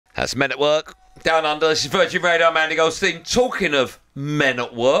That's Men at Work. Down Under. This is Virgin Radio. I'm Andy Goldstein. Talking of men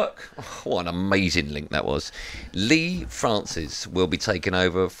at work, what an amazing link that was. Leigh Francis will be taking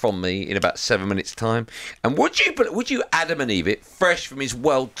over from me in about 7 minutes' time. And would you Adam and Eve it, fresh from his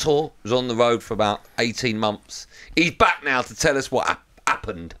world tour, was on the road for about 18 months. He's back now to tell us what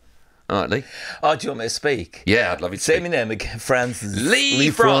happened. All right, Leigh. Oh, do you want me to speak? Yeah, I'd love you to say speak. my name again, Francis. Leigh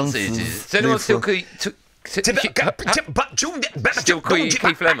Francis. Is anyone still Still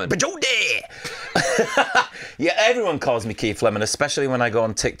Keith Lemon. Yeah, everyone calls me Keith Lemon, especially when I go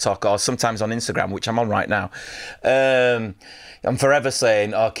on TikTok or sometimes on Instagram, which I'm on right now. I'm forever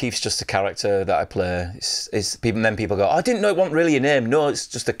saying, "Oh, Keith's just a character that I play." Then people go, "Oh, I didn't know it wasn't really a name." No, it's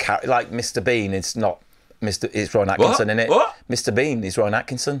just a character, like Mr. Bean. It's not Mr. It's Rowan Atkinson, isn't it? What? Mr. Bean is Rowan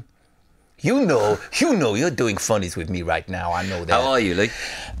Atkinson. You know, you're doing funnies with me right now. I know that. How are you, Leigh?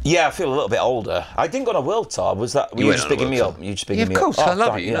 Yeah, I feel a little bit older. I didn't go on a world tour. Was that? Were you just picking me up? You just picking me up? Of course, I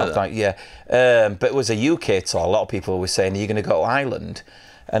love you. You know that. Yeah, but it was a UK tour. A lot of people were saying, "Are you going to go to Ireland?"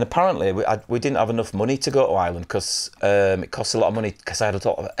 And apparently, we didn't have enough money to go to Ireland because it costs a lot of money because I had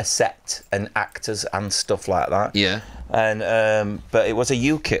a set and actors and stuff like that. Yeah. And but it was a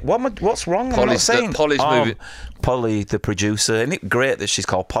UK. What's wrong? I'm not saying Polly's movie. Polly, the producer. Isn't it great that she's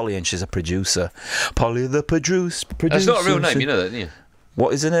called Polly and she's a producer? Polly, the producer. That's not a real name, you know that, don't you?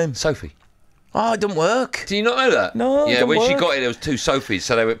 What is her name? Sophie. Oh, it didn't work. Do you not know that? No, yeah, when she work. got it, there was two Sophies,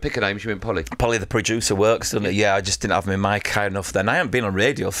 so they went pick a name. She went Polly. Polly, the producer, works, doesn't it? Yeah, I just didn't have my mic high enough then. I haven't been on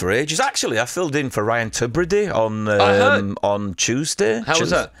radio for ages. Actually, I filled in for Ryan Tubridy on Tuesday. How was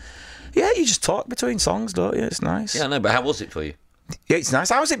that? Yeah, you just talk between songs, don't you? It's nice. Yeah, I know, but how was it for you? Yeah, it's nice.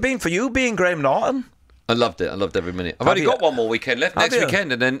 How's it been for you, being Graham Norton? I loved it. I loved every minute. I've only got one more weekend left. Next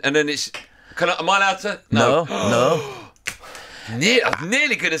weekend, and then it's. Am I allowed to? No. I'm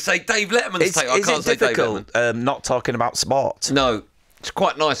nearly going to say Dave Letterman's take. I can't say Dave Letterman. Not talking about sport? No, it's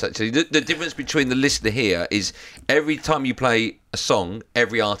quite nice actually. The difference between the listener here is every time you play a song,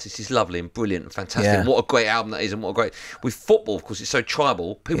 every artist is lovely and brilliant and fantastic. Yeah. And what a great album that is, and what a great. With football, of course, it's so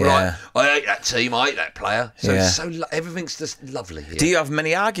tribal. People are like, I hate that team, I hate that player. So it's everything's just lovely here. Do you have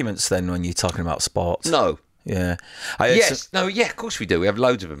many arguments then when you're talking about sports? No. Yeah. Of course we do. We have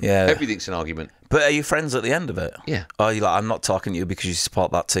loads of them. Yeah. Everything's an argument. But are you friends at the end of it? Yeah. Or are you like, I'm not talking to you because you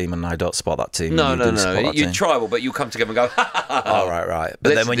support that team and I don't support that team? No. You're tribal, but you come together and go, ha, ha, ha. Oh, right.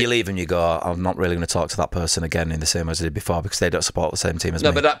 But then when you leave and you go, I'm not really going to talk to that person again in the same way as I did before because they don't support the same team as me.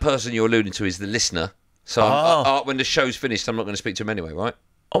 No, but that person you're alluding to is the listener. So when the show's finished, I'm not going to speak to him anyway, right?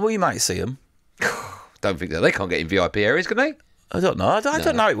 Oh, well, you might see him. Don't think that. They can't get in VIP areas, can they? I don't know. I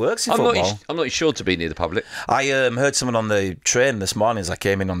don't know how it works in football. I'm not sure to be near the public. I heard someone on the train this morning as I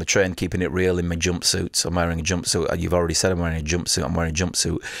came in on the train, keeping it real in my jumpsuit. I'm wearing a jumpsuit. You've already said I'm wearing a jumpsuit. I'm wearing a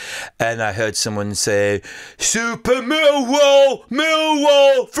jumpsuit. And I heard someone say, Super Millwall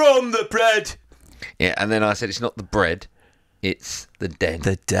from the bread. Yeah, and then I said, it's not the bread. It's the den.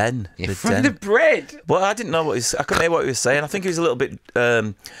 The den. Yeah, from the bread. Well, I didn't know I couldn't hear what he was saying. I think he was a little bit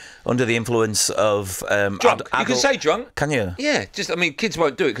under the influence of drunk. You can say drunk. Can you? Yeah. Kids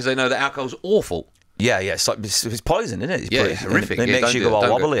won't do it because they know that alcohol's awful. Yeah. It's like it's poison, isn't it? It's horrific. It makes you go all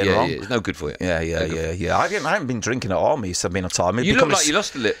wobbly and wrong. Yeah, it's no good for you. Yeah. I haven't been drinking at all. I've been on time. You look like you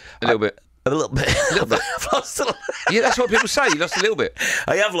lost a little bit. A little bit. I've lost a little. Yeah, that's what people say. You lost a little bit.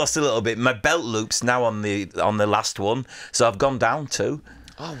 I have lost a little bit. My belt loop's now on the last one, so I've gone down 2.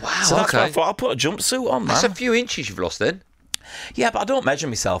 Oh wow! So that's why I thought I'll put a jumpsuit on. That's a few inches you've lost then. Yeah, but I don't measure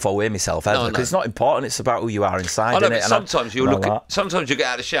myself or weigh myself ever because it's not important. It's about who you are inside. I know, but sometimes you look. Sometimes you get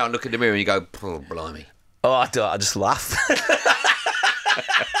out of the shower and look in the mirror and you go, "Oh, blimey." Oh, I don't. I just laugh.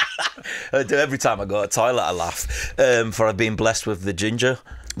 I do every time I go to the toilet. I laugh for I've been blessed with the ginger.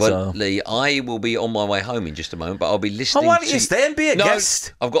 Well, Leigh, I will be on my way home in just a moment, but I'll be listening. Oh, why don't you stay and be a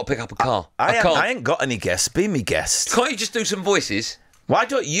guest? I've got to pick up a car. I ain't got any guests. Be me guest. Can't you just do some voices? Why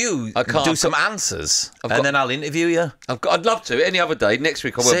don't you do some answers and then I'll interview you? I'd love to. Any other day. Next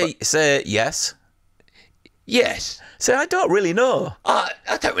week I will. Say yes. Yes. Say I don't really know. I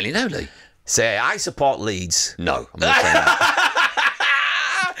don't really know, Leigh. Say I support Leeds. No, I'm not saying that.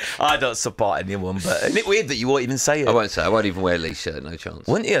 I don't support anyone, but isn't it weird that you won't even say it? I won't say. I won't even wear a Leigh shirt. No chance.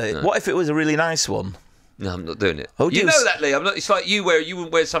 Wouldn't you? No. What if it was a really nice one? No, I'm not doing it. Oh, you know that, Leigh. I'm not. It's like you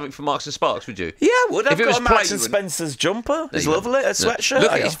wouldn't wear something from Marks and Sparks, would you? Yeah, I would. I've got a Marks and plain, Spencer's jumper. It's lovely. A sweatshirt.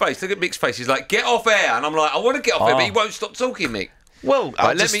 Look at his face. Look at Mick's face. He's like, get off air. And I'm like, I want to get off air, but he won't stop talking, Mick. Well,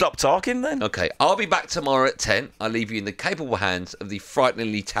 I'll just stop talking then. Okay, I'll be back tomorrow at 10. I'll leave you in the capable hands of the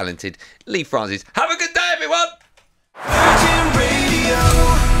frighteningly talented Leigh Francis. Have a good day, everyone!